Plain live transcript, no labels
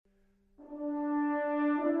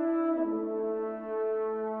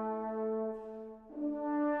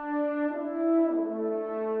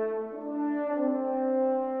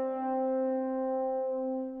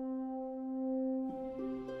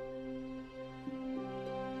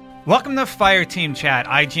Welcome to Fireteam Chat,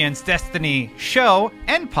 IGN's Destiny show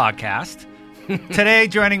and podcast. Today,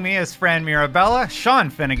 joining me is Fran Mirabella. Sean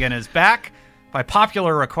Finnegan is back by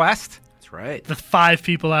popular request. That's right. The 5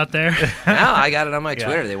 people out there. Now I got it on my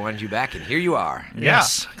Twitter. They wanted you back, and here you are.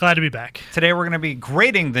 Yes, glad to be back. Today, we're going to be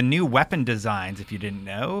grading the new weapon designs. If you didn't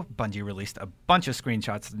know, Bungie released a bunch of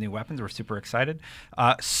screenshots of the new weapons. We're super excited.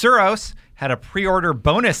 Suros had a pre-order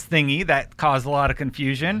bonus thingy that caused a lot of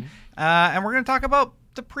confusion. And we're going to talk about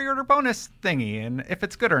the pre-order bonus thingy and if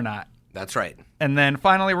it's good or not. That's right. And then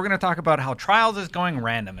finally, we're going to talk about how Trials is going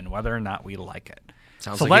random and whether or not we like it.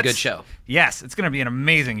 Sounds like a good show. Yes, it's going to be an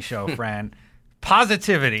amazing show, Fran.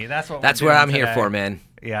 Positivity. That's what I'm today. here for, man.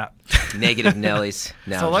 Yeah. Negative Nellies.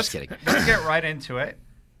 No, so I'm let's just kidding. get right into it.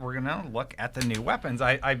 We're going to look at the new weapons.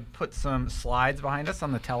 I put some slides behind us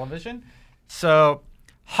on the television. So,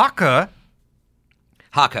 Haka,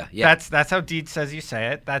 yeah. That's how Deed says you say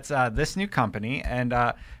it. That's this new company, and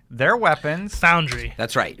their weapons. Foundry.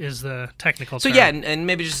 That's right. Is the technical So term. yeah, and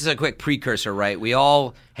maybe just as a quick precursor, right? We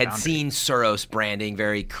all had Foundry. seen Suros branding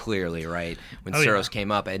very clearly, right? When Oh, Suros yeah.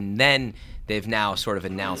 came up, and then they've now sort of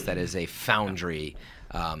announced that as a foundry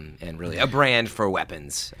and really a brand for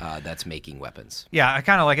weapons that's making weapons. Yeah, I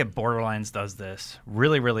kind of like it. Borderlands does this.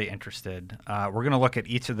 Really, really interested. We're going to look at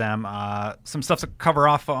each of them. Some stuff to cover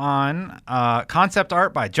off on. Concept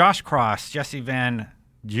art by Josh Cross, Jesse Van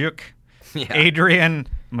Juk, Yeah. Adrian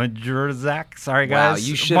Majurzak. Sorry, guys. Wow,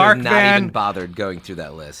 you should Mark have not Van even bothered going through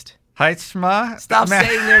that list. Heitzma. Stop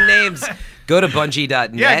saying their names. Go to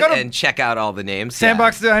Bungie.net Yeah, go to- and check out all the names.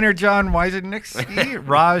 Sandbox designer John Wyzynski,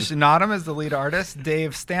 Raj Nadam is the lead artist,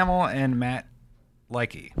 Dave Stammel, and Matt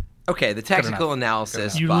Likey. Okay, the technical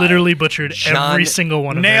analysis. You by literally butchered John- every single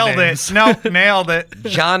one of Nailed their names. it. Nope, nailed it.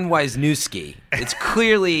 John Wisniewski. It's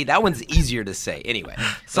clearly that one's easier to say. Anyway,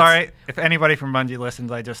 Sorry, if anybody from Bungie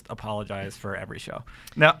listens, I just apologize for every show.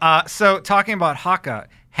 Now, so talking about Haka,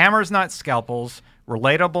 hammers not scalpels,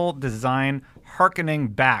 relatable design, harkening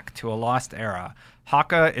back to a lost era.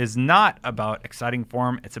 Haka is not about exciting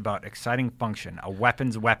form, it's about exciting function. A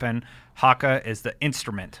weapon's weapon. Haka is the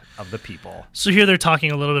instrument of the people. So here they're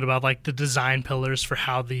talking a little bit about like the design pillars for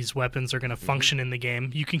how these weapons are going to function in the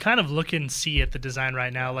game. You can kind of look and see at the design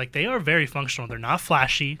right now. Like they are very functional. They're not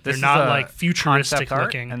flashy. This They're is not a like futuristic concept art,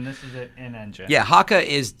 looking. and this is it in engine. yeah, Haka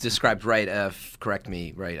is described right. Correct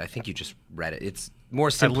me, right? I think you just read it. It's more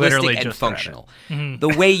literally simplistic and just functional. Mm-hmm. The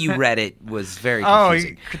way you read it was very Oh,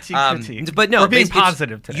 confusing. critique. But no, We're being it's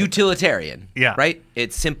positive today. utilitarian. Yeah. right.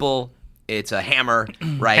 It's simple. It's a hammer,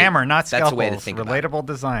 right? Hammer, not That's scalpels. the way to think about it. Relatable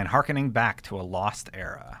design, harkening back to a lost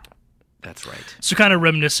era. That's right. So kind of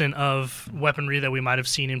reminiscent of weaponry that we might have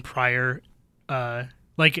seen in prior,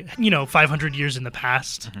 500 years in the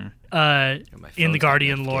past, My in phone's the got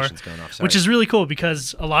Guardian lore, notifications going off. which Sorry. is really cool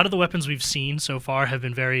because a lot of the weapons we've seen so far have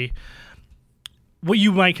been very, what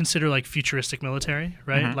you might consider like futuristic military,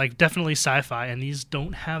 right? Mm-hmm. Like definitely sci-fi, and these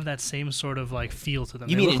don't have that same sort of like feel to them.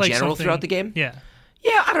 You They mean look in like general something- throughout the game? Yeah.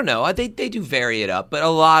 Yeah, I don't know. They do vary it up, but a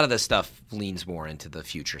lot of the stuff leans more into the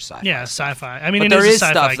future sci-fi. Yeah, stuff. sci-fi. I mean, But it there is a is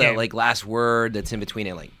sci-fi stuff game. that like Last Word that's in between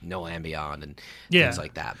it, like No Land Beyond and Yeah. things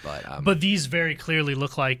like that. But these very clearly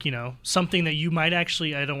look like, something that you might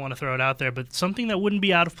actually, I don't want to throw it out there, but something that wouldn't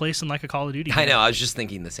be out of place in like a Call of Duty I game. know. I was just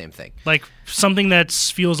thinking the same thing. Like something that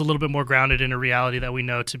feels a little bit more grounded in a reality that we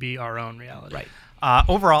know to be our own reality. Right.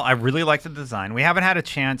 Overall, I really like the design. We haven't had a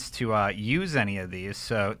chance to use any of these,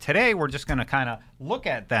 so today we're just going to kind of look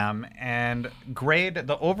at them and grade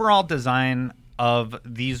the overall design of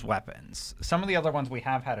these weapons. Some of the other ones we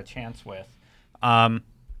have had a chance with. I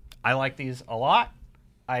like these a lot.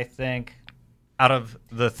 I think out of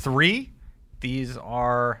the 3, these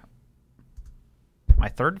are my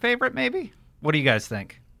third favorite, maybe? What do you guys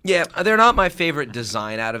think? Yeah, they're not my favorite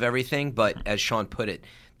design out of everything, but as Sean put it,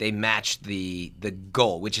 they match the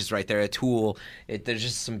goal, which is right there, a tool. There's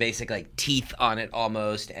just some basic like teeth on it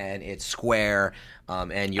almost, and it's square.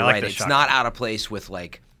 And you're I like right, the it's shotgun. not out of place with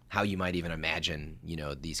like how you might even imagine,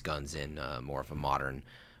 these guns in more of a modern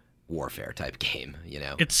warfare type game.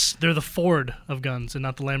 They're the Ford of guns and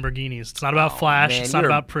not the Lamborghinis. It's not about flash. man, It's not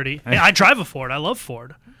you're- about pretty. Hey, I drive a Ford. I love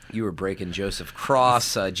Ford. You were breaking Joseph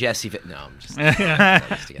Cross, Jesse. No, I'm just.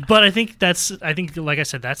 Yeah. But I think like I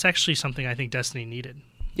said, that's actually something I think Destiny needed.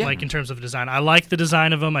 Yeah. Like in terms of design, I like the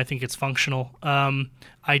design of them. I think it's functional.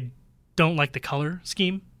 I don't like the color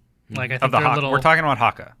scheme. Like I think Of the they're a Haka. little. We're talking about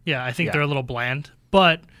Haka. Yeah, I think Yeah. they're a little bland.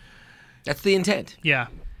 But That's the intent. yeah,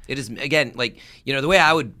 It is, again, like, the way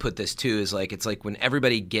I would put this too is like, it's like when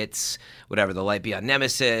everybody gets whatever, the Light Beyond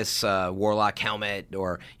Nemesis, Warlock helmet,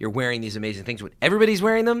 or you're wearing these amazing things. When everybody's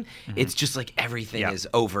wearing them, it's just like everything is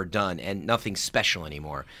overdone and nothing special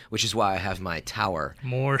anymore, which is why I have my tower.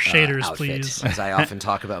 More shaders, outfit, please. As I often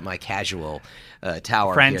talk about my casual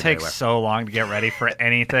tower. Friend here and takes everywhere. so long to get ready for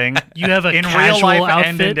anything. You have a in casual real life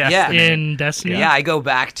and in outfit Destiny. in Destiny. Yeah, I go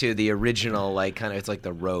back to the original, like, kind of, it's like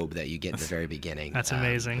the robe that you get in the very beginning. That's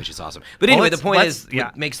amazing. Which is awesome. But anyway, the point is, yeah.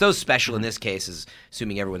 what makes those special in this case is,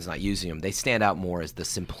 assuming everyone's not using them, they stand out more as the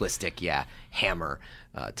simplistic, hammer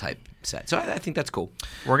type set. So I think that's cool.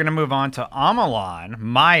 We're going to move on to Amalon,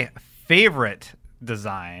 my favorite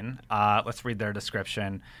design. Let's read their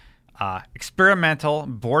description. Experimental,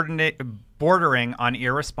 bordering on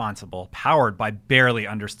irresponsible, powered by barely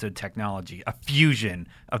understood technology, a fusion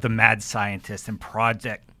of the mad scientist and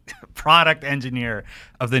product engineer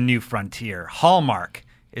of the new frontier. Hallmark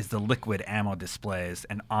is the liquid ammo displays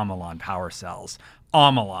and Amalon power cells.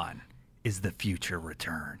 Amalon is the future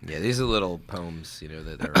return. Yeah, these are little poems,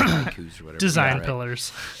 that are haikus or whatever. Design right?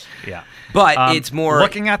 pillars. Yeah. But it's more...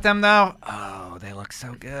 Looking at them, though, they look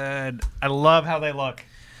so good. I love how they look.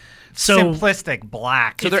 So simplistic,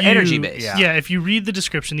 black. So they're energy based. Yeah, if you read the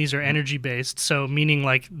description, these are energy based. So meaning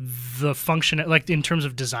like the function, like in terms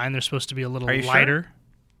of design, they're supposed to be a little lighter.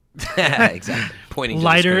 Exactly. Pointing to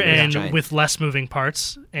lighter the screen, and giant. with less moving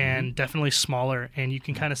parts, and definitely smaller. And you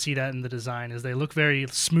can kind of see that in the design, as they look very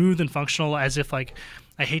smooth and functional. As if, like,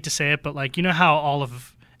 I hate to say it, but like, how all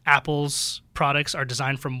of Apple's products are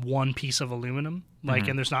designed from one piece of aluminum, like,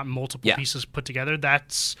 and there's not multiple pieces put together.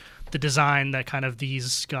 That's the design that kind of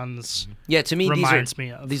these guns to me reminds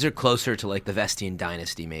me of. These are closer to like the Vestian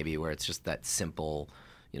Dynasty, maybe, where it's just that simple.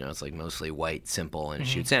 It's like mostly white, simple, and it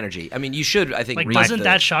shoots energy. I mean, you should, I think, like, read doesn't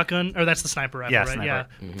that shotgun, or that's the sniper rifle, right? Sniper. Yeah,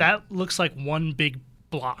 that looks like one big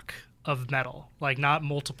block of metal, like not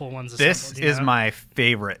multiple ones. This is my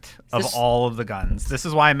favorite of all of the guns. This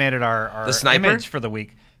is why I made it our the sniper? image for the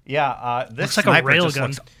week. Yeah, this Looks like a sniper just railgun.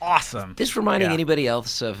 looks awesome. This reminding anybody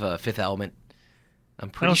else of Fifth Element? I'm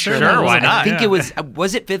pretty sure. sure, that was- why not? I think it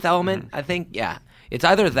was it Fifth Element? I think, yeah. It's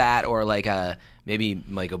either that or like maybe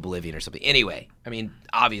like Oblivion or something. Anyway, I mean,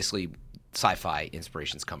 obviously, sci-fi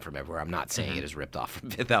inspirations come from everywhere. I'm not saying it is ripped off from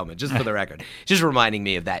Fifth Element, just for the record. Just reminding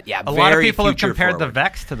me of that. Yeah, A lot of very people have compared the future-forward.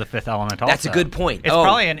 Vex to the Fifth Element also. That's a good point. It's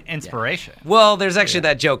probably an inspiration. Well, there's actually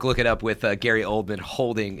that joke, look it up, with Gary Oldman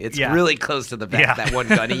holding. It's really close to the Vex, that one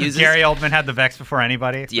gun he uses. Gary Oldman had the Vex before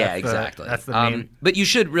anybody. Yeah, exactly. That's the meme. But you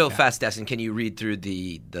should real fast, Destin. Can you read through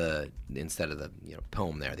the instead of the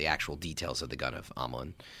poem there, the actual details of the gun of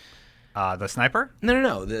Amalon? The sniper?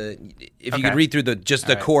 No. If you could read through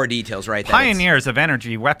the core details, right? Pioneers of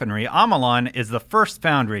energy weaponry, Amalon is the first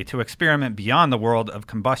foundry to experiment beyond the world of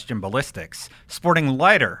combustion ballistics. Sporting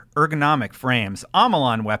lighter, ergonomic frames,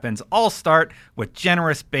 Amalon weapons all start with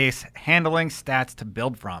generous base handling stats to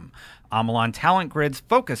build from. Amalon talent grids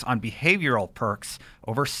focus on behavioral perks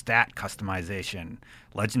over stat customization.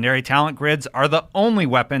 Legendary talent grids are the only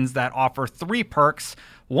weapons that offer 3 perks,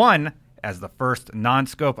 1 as the first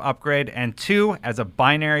non-scope upgrade, and 2 as a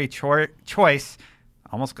binary choice,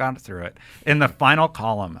 almost got through it, in the final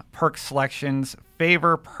column. Perk selections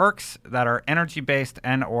favor perks that are energy-based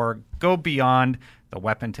and or go beyond the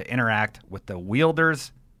weapon to interact with the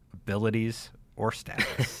wielder's abilities or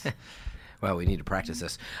status. Well, we need to practice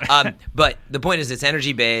this. But the point is, it's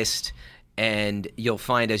energy-based, and you'll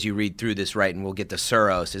find as you read through this, right, and we'll get to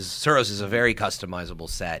Suros. Suros is a very customizable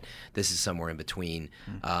set. This is somewhere in between.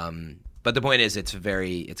 But the point is, it's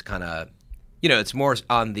kind of, it's more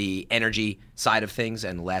on the energy side of things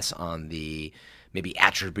and less on the maybe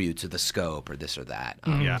attributes of the scope or this or that.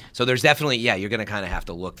 So there's definitely, you're going to kind of have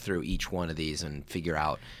to look through each one of these and figure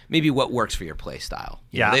out maybe what works for your play style.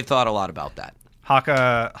 They've thought a lot about that.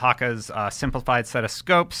 Haka's simplified set of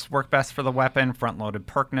scopes work best for the weapon. Front-loaded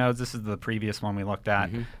perk nodes. This is the previous one we looked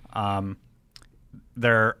at.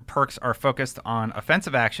 Their perks are focused on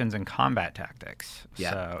offensive actions and combat tactics.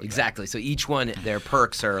 Yeah, exactly. So each one, their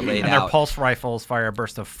perks are laid and out. their pulse rifles fire a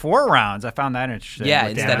burst of 4 rounds. I found that interesting. Yeah,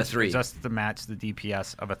 with instead damage of 3. Just to match the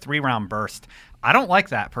DPS of a 3-round burst. I don't like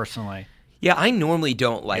that personally. Yeah, I normally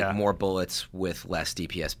don't like more bullets with less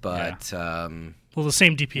DPS, but... well, the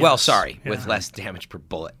same DPS. Well, sorry, with less damage per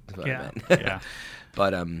bullet. Is what I meant.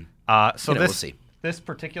 But so we'll see. This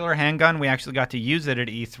particular handgun, we actually got to use it at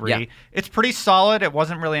E3. Yeah. It's pretty solid. It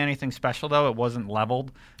wasn't really anything special, though. It wasn't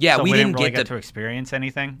leveled. Yeah, so we didn't really get to experience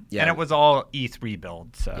anything. Yeah. And it was all E3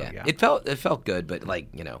 build. So yeah. It felt good, but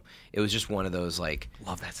it was just one of those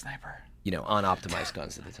love that sniper. Unoptimized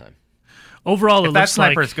guns at the time. Overall, If it that looks like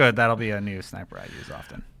sniper's good, that'll be a new sniper I use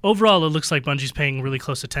often. overall, it looks like Bungie's paying really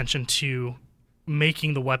close attention to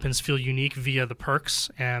making the weapons feel unique via the perks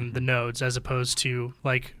and the nodes, as opposed to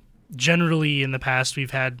like generally in the past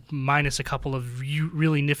we've had minus a couple of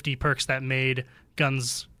really nifty perks that made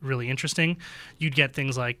guns really interesting. You'd get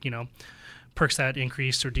things like, perks that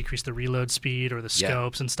increased or decreased the reload speed or the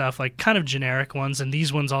scopes and stuff, like kind of generic ones. And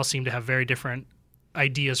these ones all seem to have very different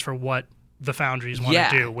ideas for what the foundries want to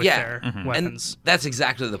do with their weapons. And that's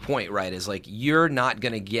exactly the point, right? Is like you're not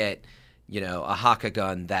going to get, a Haka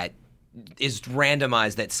gun that is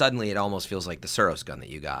randomized that suddenly it almost feels like the Suros gun that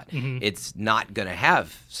you got. It's not going to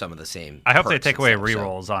have some of the same. I hope they perks take and away stuff,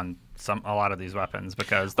 rerolls on a lot of these weapons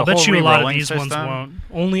because the I'll bet whole you a lot of rerolling these ones system,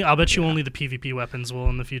 won't. I'll bet you only the PvP weapons will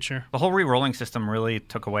in the future. the whole rerolling system really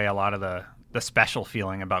took away a lot of the special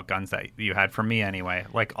feeling about guns that you had, for me anyway.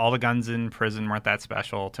 Like all the guns in Prison weren't that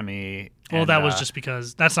special to me. Well, and, that was just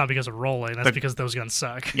because that's not because of rolling. That's because those guns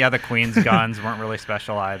suck. Yeah, the Queen's guns weren't really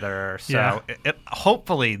special either. So Yeah.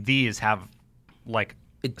 hopefully these have like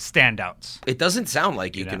standouts. It doesn't sound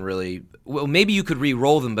like you can really. Well, maybe you could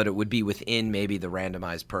re-roll them, but it would be within maybe the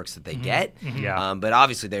randomized perks that they get. Yeah. But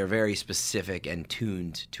obviously, they are very specific and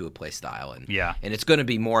tuned to a play style, and Yeah. it's going to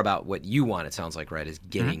be more about what you want. It sounds like, right, is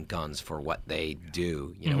getting guns for what they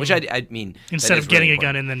do. Which I mean, Instead that of is getting really a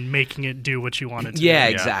gun important. and then making it do what you want it to. Yeah,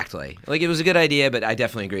 do. exactly. Like it was a good idea, but I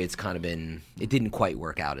definitely agree. It's kind of been. It didn't quite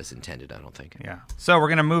work out as intended. I don't think. Yeah. So we're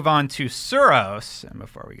going to move on to Suros. And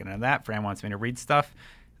before we get into that, Fran wants me to read stuff.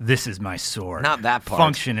 This is my sword. Not that part.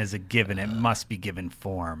 Function is a given. It must be given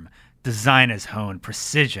form. Design is honed.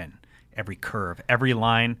 Precision. Every curve, every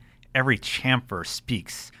line, every chamfer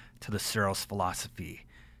speaks to the Suros philosophy.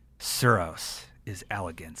 Suros is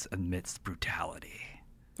elegance amidst brutality.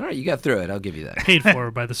 All right, you got through it. I'll give you that. Paid for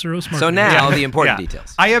by the Suros marketing. So now Yeah. the important Yeah.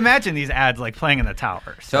 details. I imagine these ads like playing in the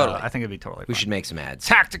tower. So Totally. I think it'd be totally We fun. should make some ads.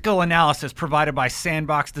 Tactical analysis provided by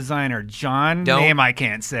Sandbox designer John. Don't- Name I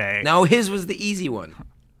can't say. No, his was the easy one.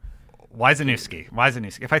 Wyzanewski.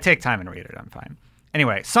 If I take time and read it, I'm fine.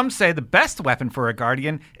 Anyway, some say the best weapon for a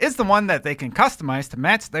Guardian is the one that they can customize to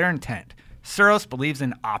match their intent. Suros believes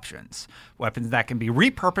in options, weapons that can be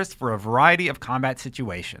repurposed for a variety of combat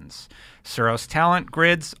situations. Suros talent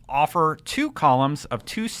grids offer 2 columns of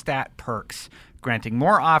 2 stat perks, granting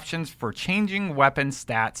more options for changing weapon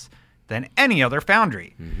stats than any other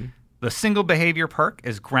foundry. The single behavior perk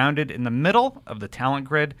is grounded in the middle of the talent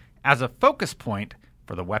grid as a focus point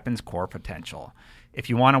for the weapon's core potential. If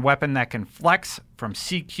you want a weapon that can flex from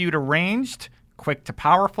CQ to ranged, quick to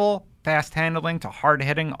powerful, fast handling to hard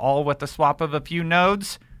hitting, all with the swap of a few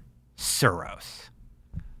nodes, Suros.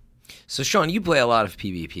 So, Sean, you play a lot of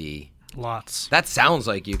PvP. Lots. That sounds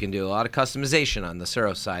like you can do a lot of customization on the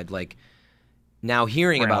Suros side. Like, now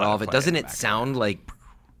hearing We're gonna about let all it of it, play doesn't in the it background. sound like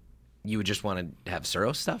you would just want to have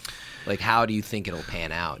Suros stuff? Like, how do you think it'll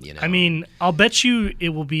pan out, I mean, I'll bet you it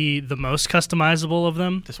will be the most customizable of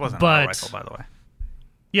them. This wasn't but a rifle, by the way.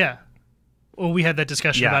 yeah. Well, we had that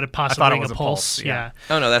discussion Yeah, about it I thought possibly it being was a a pulse. pulse, yeah.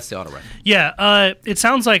 Oh, no, that's the auto rifle. Yeah, it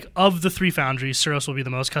sounds like of the 3 foundries, Suros will be the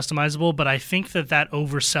most customizable, but I think that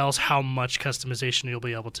oversells how much customization you'll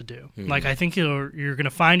be able to do. Like, I think you're going to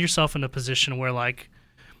find yourself in a position where, like,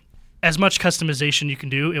 as much customization you can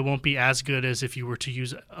do, it won't be as good as if you were to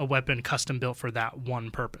use a weapon custom built for that one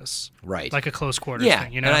purpose. Right. Like a close quarters Yeah,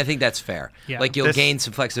 thing, you know? and I think that's fair. Yeah. Like, you'll This- gain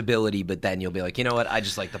some flexibility, but then you'll be like, you know what, I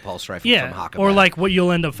just like the pulse rifle from Yeah, Haka. or better. like what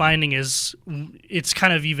you'll end up finding is it's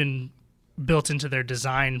kind of even built into their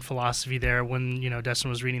design philosophy there when, Destin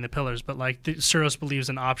was reading the pillars, but like Suros believes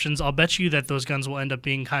in options. I'll bet you that those guns will end up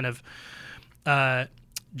being kind of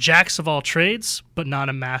jacks of all trades, but not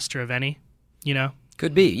a master of any,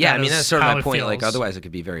 Could be. Yeah, That I mean, is that's sort of how my it point. Like, feels. otherwise it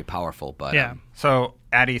could be very powerful, but Yeah. So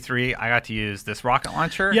at E3, I got to use this rocket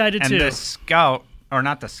launcher. Yeah, I did and too. the Scout, or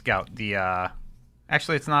not the Scout, the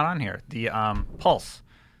actually it's not on here. The Pulse,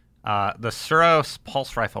 the Suros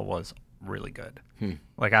Pulse rifle was really good.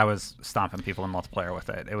 Like I was stomping people in multiplayer with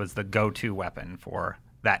it. It was the go-to weapon for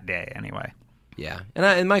that day, anyway. yeah.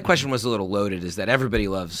 And my question was a little loaded, is that everybody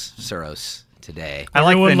loves Suros today. I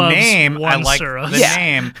like Everyone the loves name. I one like Suros. the Yeah.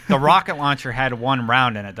 name. The rocket launcher had 1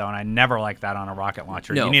 round in it, though, and I never like that on a rocket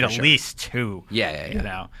launcher. No, you need for at sure. least 2. Yeah. You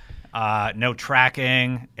know, no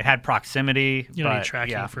tracking. It had proximity. You don't but, need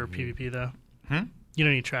tracking yeah. for PvP, though. You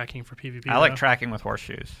don't need tracking for PvP, I like though. tracking with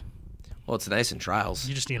horseshoes. Well, it's nice in trials.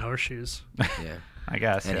 You just need horseshoes. Yeah. I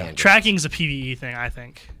guess. And Yeah. hand- Tracking's a PvE thing, I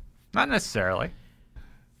think. Not necessarily.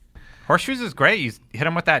 Horseshoes is great. You hit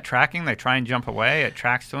them with that tracking. They try and jump away. It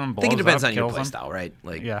tracks to them. I think it blows depends up, on your kills them. playstyle, right?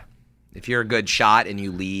 Like, Yeah. If you're a good shot and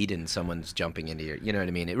you lead and someone's jumping into your, you know what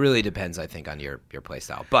I mean? It really depends, I think, on your play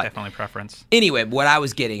style. But Definitely preference. anyway, what I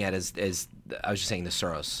was getting at is I was just saying the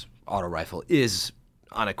Suros auto rifle is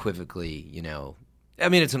unequivocally, I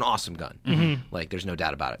mean, it's an awesome gun. Mm-hmm. Like, there's no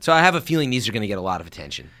doubt about it. So I have a feeling these are going to get a lot of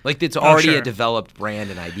attention. Like, it's already sure. a developed brand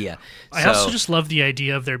and idea. I also just love the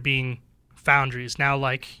idea of there being foundries now,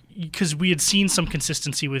 like, because we had seen some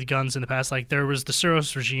consistency with guns in the past. Like, there was the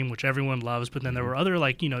Suros regime, which everyone loves, but then there were other,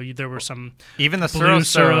 like, there were some Even the blue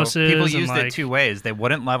Suros, people and, used like, it two ways. They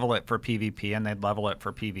wouldn't level it for PvP, and they'd level it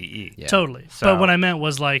for PvE. Yeah. Totally. So- But what I meant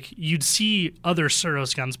was, like, you'd see other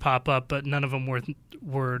Suros guns pop up, but none of them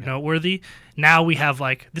were noteworthy. Now we have,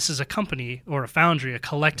 like, this is a company or a foundry, a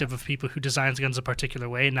collective of people who designs guns a particular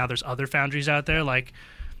way. And now there's other foundries out there. Like,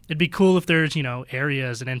 it'd be cool if there's,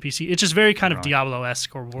 areas and NPC. It's just very kind of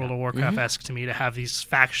Diablo-esque or World of Warcraft-esque to me to have these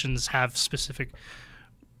factions have specific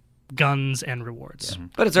guns and rewards.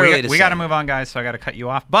 But it's early to We say. got to move on, guys, so I got to cut you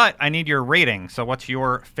off. But I need your rating. So what's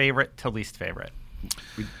your favorite to least favorite?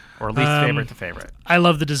 Or least favorite to favorite? I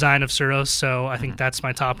love the design of Suros, so I think that's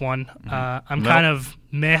my top one. I'm kind of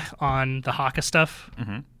meh on the Haka stuff,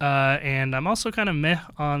 and I'm also kind of meh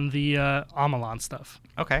on the Amalan stuff.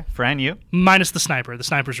 Okay. Fran, you? Minus the sniper. The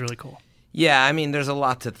sniper's really cool. Yeah, I mean, there's a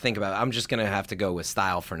lot to think about. I'm just going to have to go with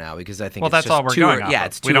style for now because I think Well, it's that's just all we're too going ear- off Yeah, of.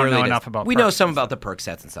 it's too We don't early know to- enough about We know perks some and about the perk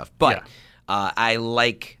sets and stuff, but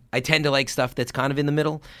I tend to like stuff that's kind of in the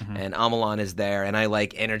middle, and Amalan is there, and I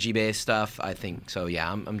like energy-based stuff. I think so. Yeah,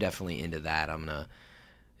 I'm definitely into that. Am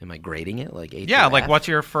I grading it like 8? Yeah, like what's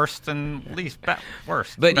your first and least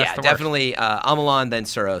worst? But best yeah, to worst? definitely Amalan, then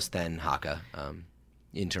Suros, then Haka.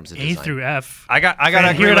 In terms of A design. through F. I got to Fran,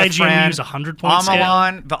 agree here at with IGN Fran. we use 100-point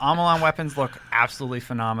scale. The Amalan weapons look absolutely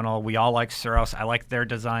phenomenal. We all like Suros. I like their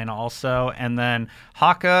design also. And then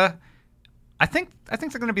Haka, I think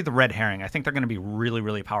they're going to be the red herring. I think they're going to be really,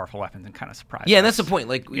 really powerful weapons and kind of surprise Yeah, and us. that's the point.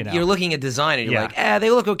 Like You know. you're looking at design and you're Yeah. like, they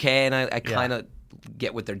look okay, and I kind of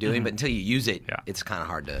get what they're doing, but until you use it, Yeah. it's kind of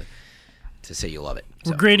hard to say you love it.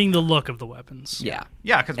 We're So, grading the look of the weapons. yeah.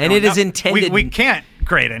 Yeah, because And it is intended- We can't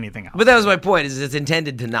grade anything else. But that was my point. Is it's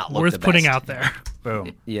intended to not look Worth the best. putting out there.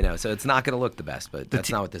 Boom. So it's not going to look the best, but that's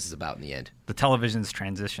not what this is about in the end. The televisions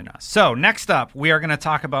transition us. So next up, we are going to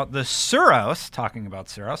talk about the Suros. Talking about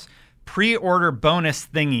Suros, pre-order bonus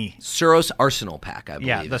thingy. Suros Arsenal Pack, I believe,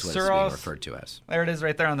 Yeah, is the what it's being Suros- referred to as. There it is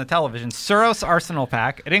right there on the television. Suros Arsenal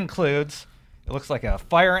Pack. It includes, it looks like a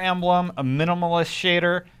fire emblem, a minimalist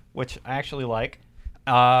shader, which I actually like,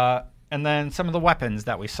 and then some of the weapons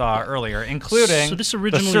that we saw earlier, including So this the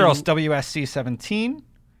originally- Suros WSC-17,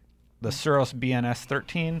 the Suros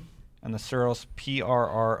BNS-13, and the Suros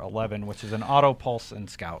PRR-11, which is an auto pulse and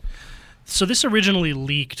scout. So this originally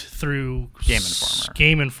leaked through Game Informer.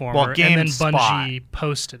 Game Informer, Well, and then GameSpot. Bungie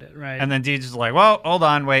posted it, right? And then Deej is like, well, hold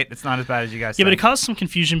on, wait, it's not as bad as you guys yeah, but it think. caused some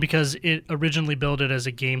confusion because it originally billed it as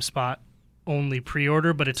a GameSpot only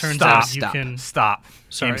pre-order, but it turns Stop. out you can Stop.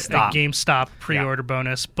 sorry, GameStop. a GameStop pre-order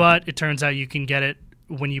bonus, but it turns out you can get it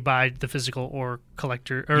when you buy the physical or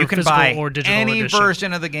collector or You can physical buy or digital any edition.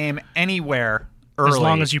 version of the game anywhere early. As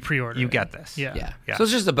long as you pre-order You it. get this. Yeah. Yeah. So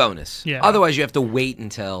it's just a bonus. Yeah. Otherwise, you have to wait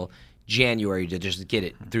until January to just get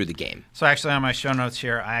it through the game. So actually on my show notes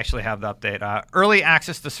here, I actually have the update. Early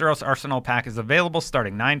access to Suros Arsenal Pack is available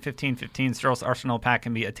starting 9/15/15. Suros Arsenal Pack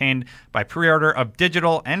can be attained by pre-order of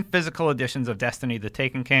digital and physical editions of Destiny the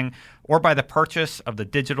Taken King or by the purchase of the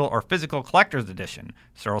digital or physical collector's edition.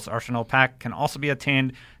 Suros Arsenal Pack can also be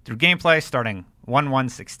attained through gameplay starting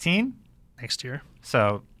 1/1/16. next year.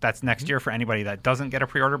 So that's next year for anybody that doesn't get a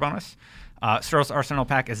pre-order bonus. Suros Arsenal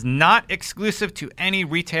Pack is not exclusive to any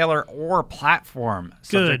retailer or platform,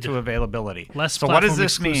 subject Good. to availability. Less so what does platform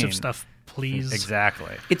this exclusive mean? stuff, please.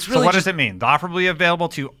 Exactly. It's so really what just- does it mean? The offer will be available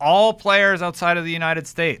to all players outside of the United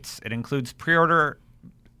States. It includes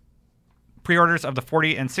pre-orders of the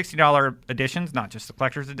 $40 and $60 editions, not just the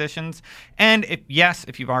collector's editions. And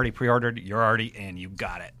if you've already pre-ordered, you're already in. You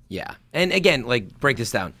got it. Yeah. And again, like, break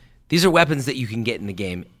this down. These are weapons that you can get in the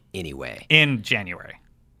game anyway. In January.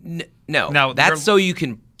 No, that's you're- so you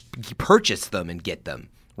can purchase them and get them,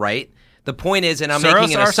 right? The point is, and I'm Suros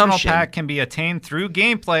making an Arsenal assumption, Pack can be attained through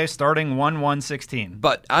gameplay starting 1/1/16.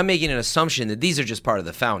 but I'm making an assumption that these are just part of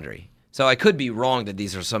the Foundry. So I could be wrong that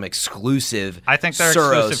these are some exclusive I think they're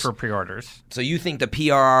Suros. exclusive for pre-orders. So you think the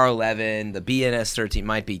PRR-11, the BNS-13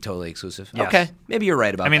 might be totally exclusive? Yes. Okay, maybe you're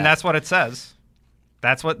right about that. I mean, that's what it says.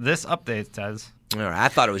 That's what this update says. All right, I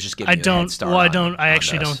thought it was just giving I you a head don't. start Well, I on- don't. I on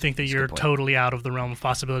actually us. don't think that That's a you're good point. totally out of the realm of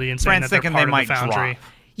possibility in saying Fran's that they're thinking part they of the might foundry. drop.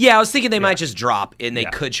 Yeah, I was thinking they might just drop and they Yeah.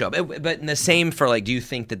 could show up. But in the same for like, do you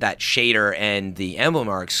think that shader and the emblem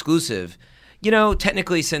are exclusive?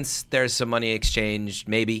 Technically, since there's some money exchanged,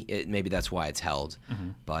 maybe that's why it's held.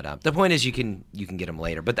 But the point is, you can get them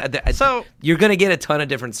later. But So- you're gonna get a ton of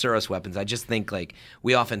different Suros weapons. I just think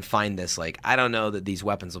we often find this I don't know that these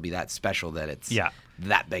weapons will be that special that it's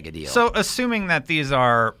that big a deal. So, assuming that these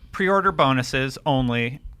are pre-order bonuses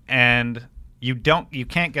only, and you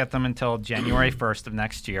can't get them until January 1st of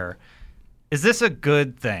next year, is this a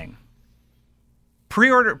good thing?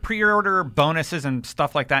 Pre-order bonuses and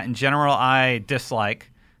stuff like that in general, I dislike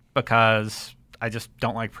because I just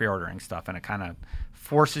don't like pre-ordering stuff, and it kind of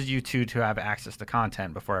forces you to have access to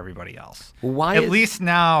content before everybody else. At least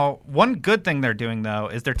now, one good thing they're doing though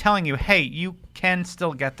is they're telling you, hey, you can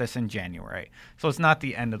still get this in January, so it's not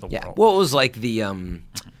the end of the world. Well, it was like the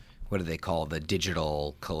what do they call the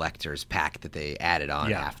digital collector's pack that they added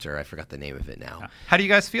on after? I forgot the name of it now. How do you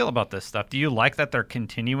guys feel about this stuff? Do you like that they're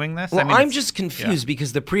continuing this? Well, I'm just confused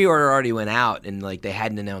because the pre-order already went out and they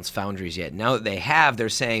hadn't announced Foundries yet. Now that they have, they're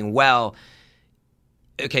saying, well,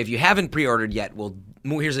 okay, if you haven't pre-ordered yet, well,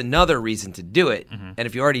 here's another reason to do it. And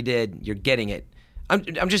if you already did, you're getting it.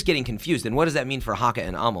 I'm just getting confused. And what does that mean for Haka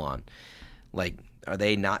and Amalon? Are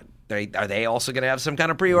they not? Are they also going to have some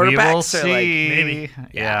kind of pre-order packs? We will see. Maybe.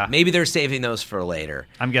 Yeah. Maybe they're saving those for later.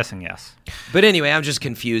 I'm guessing yes. But anyway, I'm just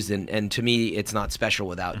confused, and to me, it's not special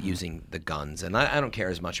without using the guns. And I don't care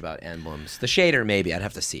as much about emblems. The shader, maybe. I'd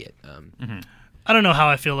have to see it. I don't know how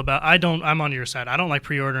I feel about. I'm on your side. I don't like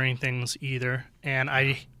pre-ordering things either, and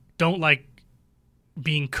I don't like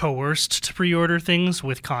being coerced to pre-order things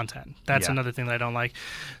with content. That's another thing that I don't like.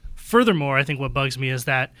 Furthermore, I think what bugs me is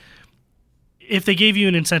that if they gave you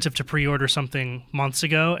an incentive to pre-order something months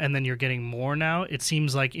ago and then you're getting more now, it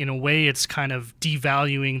seems like in a way it's kind of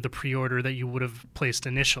devaluing the pre-order that you would have placed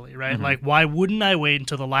initially, right? Why wouldn't I wait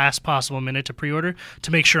until the last possible minute to pre-order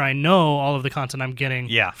to make sure I know all of the content I'm getting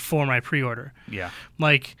for my pre-order? Yeah.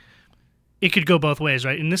 It could go both ways,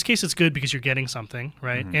 right? In this case, it's good because you're getting something,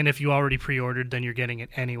 right? And if you already pre-ordered, then you're getting it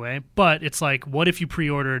anyway. But it's what if you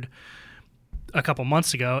pre-ordered a couple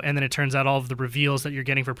months ago, and then it turns out all of the reveals that you're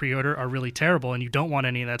getting for pre-order are really terrible, and you don't want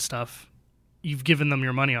any of that stuff. You've given them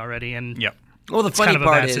your money already, and well, the it's funny kind of a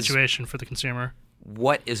part bad is, situation for the consumer.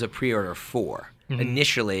 What is a pre-order for?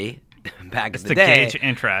 Initially, back in the to day, gauge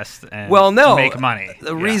interest and no, make money.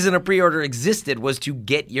 The reason a pre-order existed was to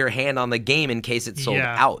get your hand on the game in case it sold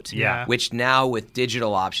out. Yeah. Which now with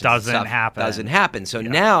digital options Doesn't happen. Doesn't happen. So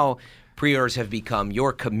now pre-orders have become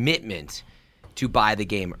your commitment to buy the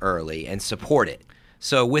game early and support it.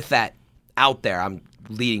 So with that out there, I'm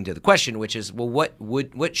leading to the question, which is, well,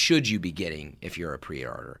 what should you be getting if you're a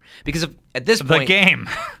pre-order? Because at this point, the game.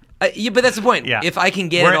 But that's the point. Yeah. If I can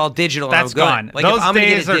get it all digital, that's I'm gone. Those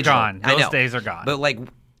days are digital, gone. Those days are gone. But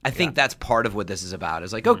I think that's part of what this is about.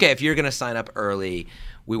 Is okay, if you're going to sign up early,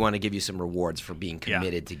 we want to give you some rewards for being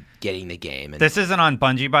committed to getting the game. And this isn't on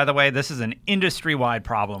Bungie, by the way. This is an industry-wide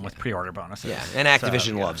problem with pre-order bonuses. Yeah, and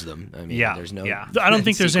Activision loves them. I mean, there's no. I don't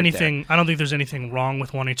think there's anything. I don't think there's anything wrong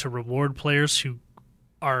with wanting to reward players who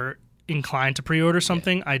are inclined to pre-order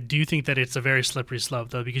something. I do think that it's a very slippery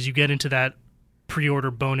slope, though, because you get into that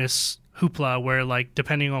pre-order bonus hoopla where,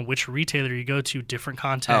 depending on which retailer you go to, different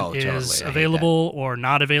content is available or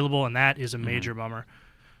not available, and that is a major bummer.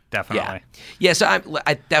 Definitely. Yeah, so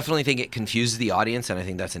I definitely think it confuses the audience, and I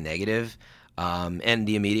think that's a negative. And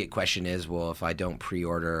the immediate question is, well, if I don't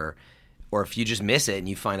pre-order, or if you just miss it and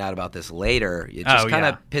you find out about this later, it just kind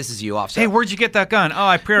of pisses you off. So, hey, where'd you get that gun? Oh,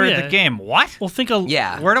 I pre-ordered the game. What? Well,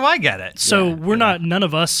 where do I get it? So none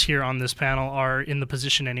of us here on this panel are in the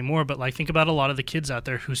position anymore, but think about a lot of the kids out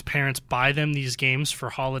there whose parents buy them these games for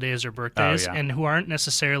holidays or birthdays and who aren't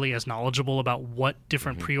necessarily as knowledgeable about what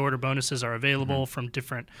different pre-order bonuses are available from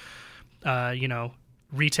different,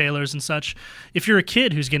 retailers and such. If you're a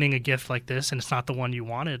kid who's getting a gift like this and it's not the one you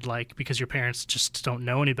wanted, because your parents just don't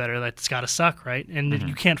know any better, that's got to suck, right? And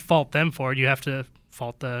you can't fault them for it. You have to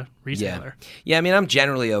fault the retailer. Yeah, I mean, I'm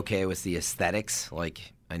generally okay with the aesthetics.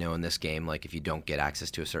 I know in this game, if you don't get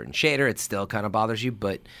access to a certain shader, it still kind of bothers you,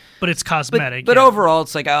 but it's cosmetic. But overall,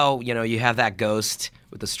 it's you have that ghost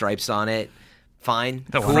with the stripes on it. Fine.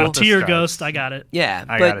 Frontier Ghost, I got it. Yeah,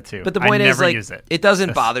 I got it too. But the point is, use it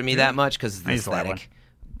doesn't bother me that much because the I use the white aesthetic.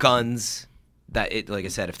 Guns, like I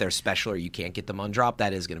said, if they're special or you can't get them on drop,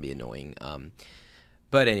 that is going to be annoying.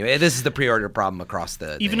 But anyway, this is the pre-order problem across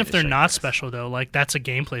the Even if they're industry, not special, though, that's a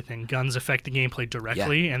gameplay thing. Guns affect the gameplay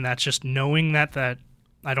directly, and that's just knowing that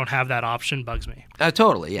I don't have that option bugs me.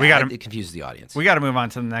 Totally, yeah. It confuses the audience. We got to move on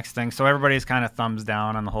to the next thing. So everybody's kind of thumbs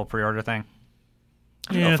down on the whole pre-order thing.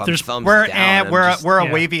 Yeah, there's we're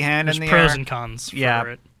a wavy hand in the air. There's pros and cons for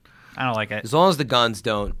it. I don't like it. As long as the guns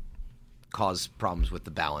don't cause problems with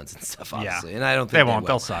the balance and stuff, obviously. Yeah. And I don't think they won't. will.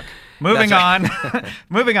 They'll suck. Moving That's on.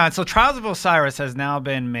 Moving on. So Trials of Osiris has now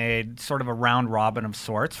been made sort of a round robin of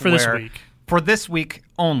sorts. For this week. For this week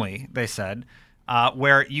only, they said,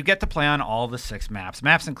 where you get to play on all the 6 maps.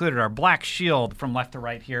 Maps included are Black Shield from left to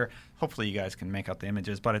right here. Hopefully you guys can make out the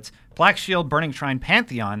images, but it's Black Shield, Burning Shrine,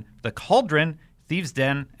 Pantheon, The Cauldron, Thieves'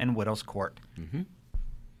 Den, and Widow's Court. Mm-hmm.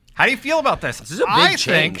 How do you feel about this? This is a big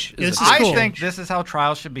change. I think this is how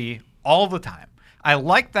Trials should be all the time. I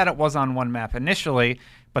like that it was on one map initially,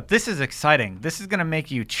 but this is exciting. This is going to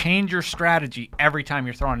make you change your strategy every time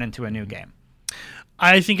you're thrown into a new game.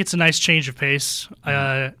 I think it's a nice change of pace.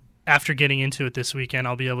 After getting into it this weekend,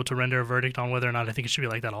 I'll be able to render a verdict on whether or not I think it should be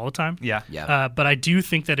like that all the time. Yeah. But I do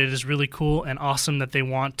think that it is really cool and awesome that they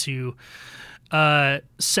want to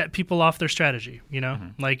set people off their strategy.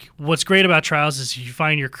 Like what's great about Trials is you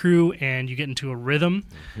find your crew and you get into a rhythm.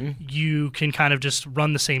 You can kind of just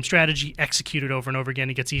run the same strategy, execute it over and over again.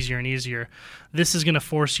 It gets easier and easier. This is going to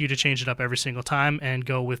force you to change it up every single time and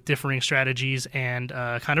go with differing strategies and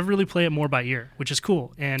kind of really play it more by ear, which is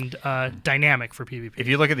cool and dynamic for PvP. If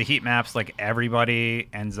you look at the heat maps, like everybody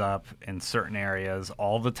ends up in certain areas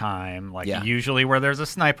all the time. Like usually where there's a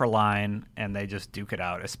sniper line and they just duke it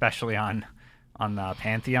out, especially on the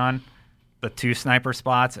Pantheon, the 2 sniper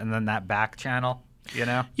spots, and then that back channel,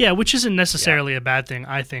 Yeah, which isn't necessarily a bad thing,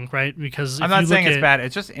 I think, right? Because if I'm not you saying look it's at, bad.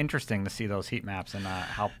 It's just interesting to see those heat maps and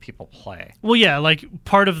how people play. Well, yeah, like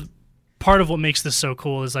part of what makes this so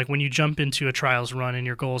cool is like when you jump into a Trials run and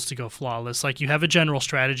your goal is to go flawless, like you have a general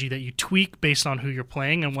strategy that you tweak based on who you're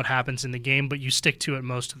playing and what happens in the game, but you stick to it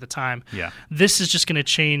most of the time. Yeah. This is just going to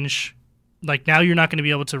change. Like now you're not going to be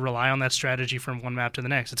able to rely on that strategy from one map to the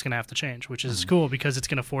next. It's going to have to change, which is cool because it's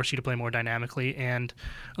going to force you to play more dynamically and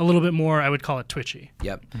a little bit more, I would call it twitchy.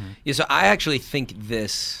 Yep. Yeah, so I actually think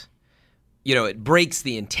this, it breaks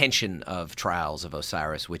the intention of Trials of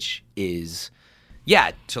Osiris, which is,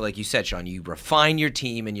 so like you said, Sean, you refine your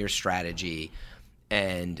team and your strategy.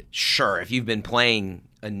 And sure, if you've been playing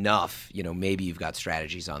enough, maybe you've got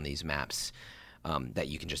strategies on these maps that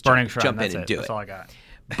you can just jump in and do it. That's all I got.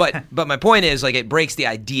 But my point is, like, it breaks the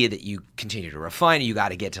idea that you continue to refine. You got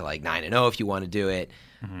to get to like 9-0 if you want to do it.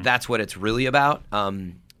 That's what it's really about.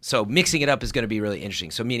 So mixing it up is going to be really interesting.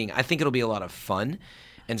 So meaning, I think it'll be a lot of fun.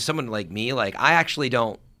 And someone like me, like, I actually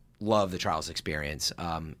don't love the Trials experience.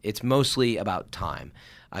 It's mostly about time.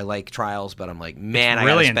 I like Trials, but I'm like, man, I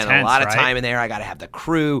got to spend a lot of time in there. I got to have the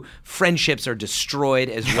crew. Friendships are destroyed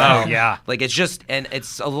as well. Oh, yeah. Like, it's just, and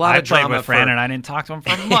it's a lot of drama. I played with Fran, and I didn't talk to him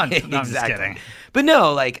for a month. No, I'm just kidding. But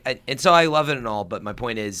no, like, and so I love it and all, but my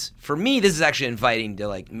point is, for me, this is actually inviting to,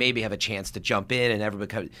 like, maybe have a chance to jump in and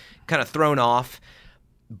everybody kind of thrown off.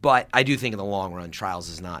 But I do think in the long run, Trials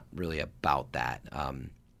is not really about that.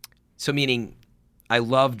 So meaning, I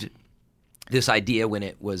loved this idea when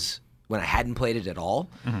I hadn't played it at all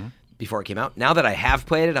before it came out. Now that I have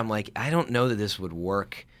played it, I'm like, I don't know that this would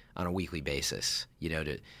work on a weekly basis,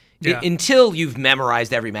 until you've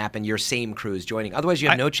memorized every map and your same crew is joining. Otherwise, you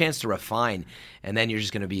have no chance to refine, and then you're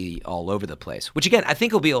just going to be all over the place, which, again, I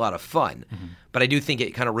think will be a lot of fun. But I do think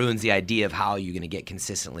it kind of ruins the idea of how you're going to get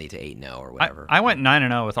consistently to 8-0 or whatever. I went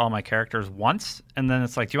 9-0 with all my characters once, and then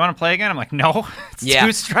it's like, do you want to play again? I'm like, no, it's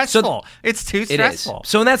too stressful. It's too stressful. It is.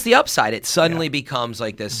 So and that's the upside. It suddenly becomes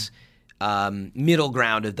like this middle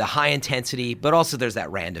ground of the high intensity, but also there's that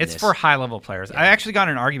randomness. It's for high-level players. I actually got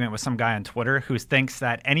in an argument with some guy on Twitter who thinks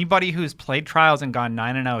that anybody who's played Trials and gone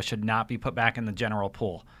 9-0 should not be put back in the general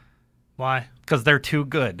pool. Why? Because they're too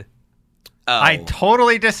good. Oh. I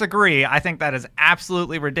totally disagree. I think that is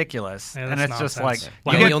absolutely ridiculous. Yeah, and it's nonsense. just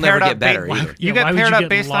like, you'll never get better either. You get paired up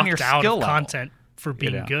based on your skill level. Content for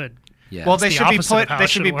being good. Yeah. Well, they should be put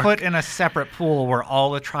put in a separate pool where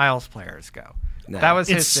all the Trials players go. No. That was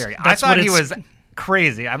his theory. I thought he was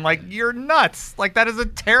crazy. I'm like, you're nuts. Like, that is a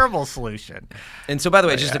terrible solution. And so, by the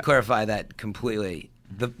way, just to clarify that completely,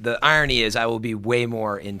 the irony is I will be way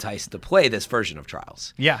more enticed to play this version of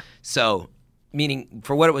Trials. Yeah. So, meaning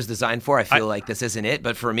for what it was designed for, I feel like this isn't it.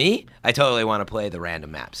 But for me, I totally want to play the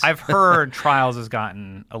random maps. I've heard Trials has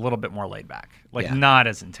gotten a little bit more laid back. Like, not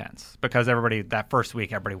as intense. Because that first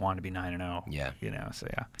week, everybody wanted to be 9-0. Yeah. So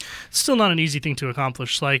yeah. Still not an easy thing to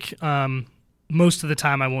accomplish. Like, most of the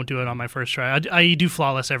time I won't do it on my first try. I do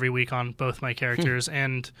flawless every week on both my characters,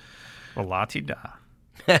 and well, la-ti-da.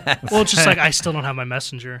 Well, it's just like I still don't have my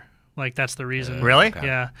messenger. Like, that's the reason. Really? Okay.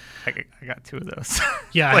 Yeah. I got 2 of those.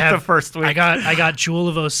 Yeah, like I have, the first week. I got Jewel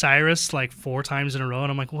of Osiris like 4 times in a row, and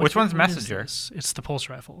I'm like, which one's messenger? It's the pulse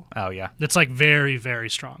rifle. Oh yeah. It's like very, very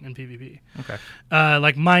strong in PvP. Okay.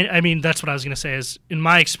 That's what I was gonna say. Is in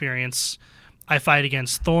my experience, I fight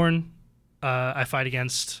against Thorn. I fight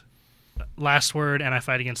against Last Word, and I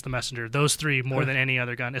fight against the Messenger. Those 3 more than any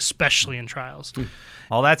other gun, especially in Trials.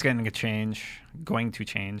 All that's going to change.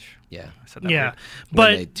 Yeah. I said that Yeah, weird. When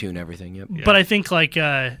but they tune everything. Yep. but I think like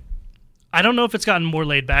I don't know if it's gotten more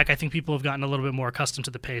laid back. I think people have gotten a little bit more accustomed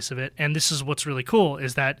to the pace of it. And this is what's really cool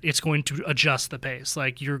is that it's going to adjust the pace.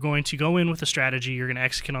 Like you're going to go in with a strategy, you're going to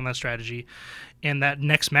execute on that strategy, and that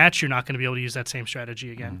next match you're not going to be able to use that same strategy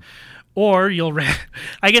again. Or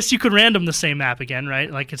I guess you could random the same map again, right?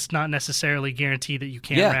 Like it's not necessarily guaranteed that you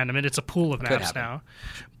can random it. It's a pool of maps now.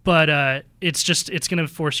 But it's going to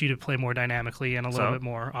force you to play more dynamically and a little bit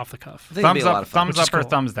more off the cuff. Thumbs up or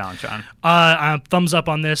thumbs down, John? Thumbs up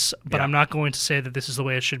on this, but I'm not going to say that this is the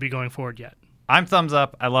way it should be going forward yet. I'm thumbs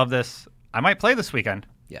up. I love this. I might play this weekend.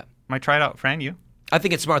 Yeah. Might try it out. Fran, you? I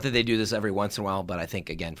think it's smart that they do this every once in a while, but I think,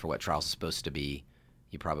 again, for what Trials is supposed to be,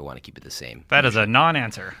 you probably want to keep it the same. That is a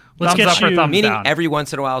non-answer. Let's Thumbs get up or you- thumbs Meaning down? every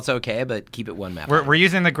once in a while it's okay, but keep it one map. We're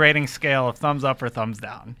using the grading scale of thumbs up or thumbs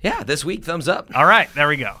down. Yeah, this week, thumbs up. All right, there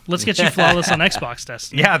we go. Let's get you flawless on Xbox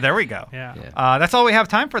testing. Yeah, there we go. Yeah. That's all we have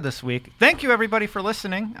time for this week. Thank you, everybody, for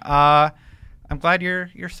listening. I'm glad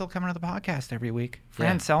you're still coming to the podcast every week.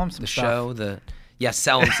 Fran, sell them some the stuff. show,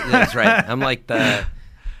 sell them. That's right. I'm like the.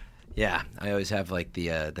 Yeah, I always have like the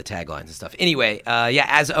taglines and stuff. Anyway,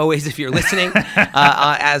 as always, if you're listening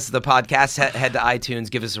as the podcast, head to iTunes,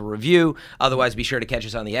 give us a review. Otherwise, be sure to catch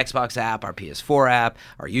us on the Xbox app, our PS4 app,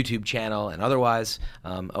 our YouTube channel, and otherwise,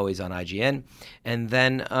 always on IGN. And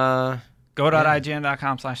then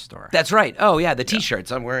Go.ign.com/store. that's right. Oh yeah, the T-shirts.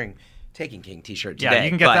 I'm wearing Taking King T-shirt today. Yeah, you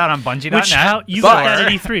can get that on Bungie.net. Which you got that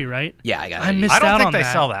at E3, right? Yeah, I got it. I missed I don't out think on they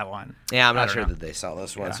that. sell that one. Yeah, I'm I not don't sure know. that they sell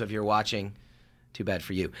this one. So if you're watching, too bad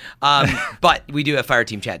for you. But we do have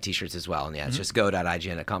Fireteam Chat T-shirts as well. And it's just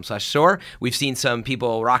go.ign.com/store. We've seen some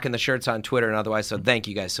people rocking the shirts on Twitter and otherwise. So thank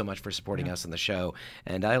you guys so much for supporting us on the show.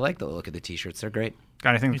 And I like the look of the T-shirts. They're great. Got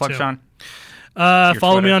anything to plug, too. Sean?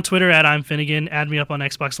 Follow me Twitter. on Twitter at I'm Finnegan. Add me up on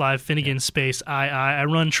Xbox Live, Finnegan space II. I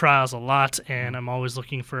run Trials a lot, and I'm always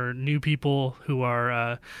looking for new people who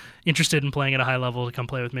are interested in playing at a high level to come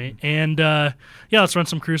play with me. And let's run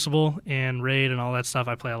some Crucible and Raid and all that stuff.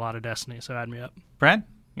 I play a lot of Destiny, so add me up. Fran,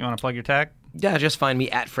 you want to plug your tag? Yeah, just find me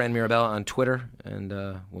at Fran Mirabella on Twitter, and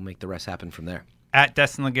we'll make the rest happen from there. At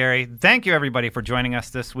Destin Legary. Thank you, everybody, for joining us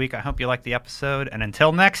this week. I hope you liked the episode. And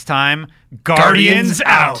until next time, Guardians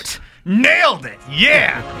out. Nailed it.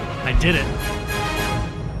 Yeah. I did it.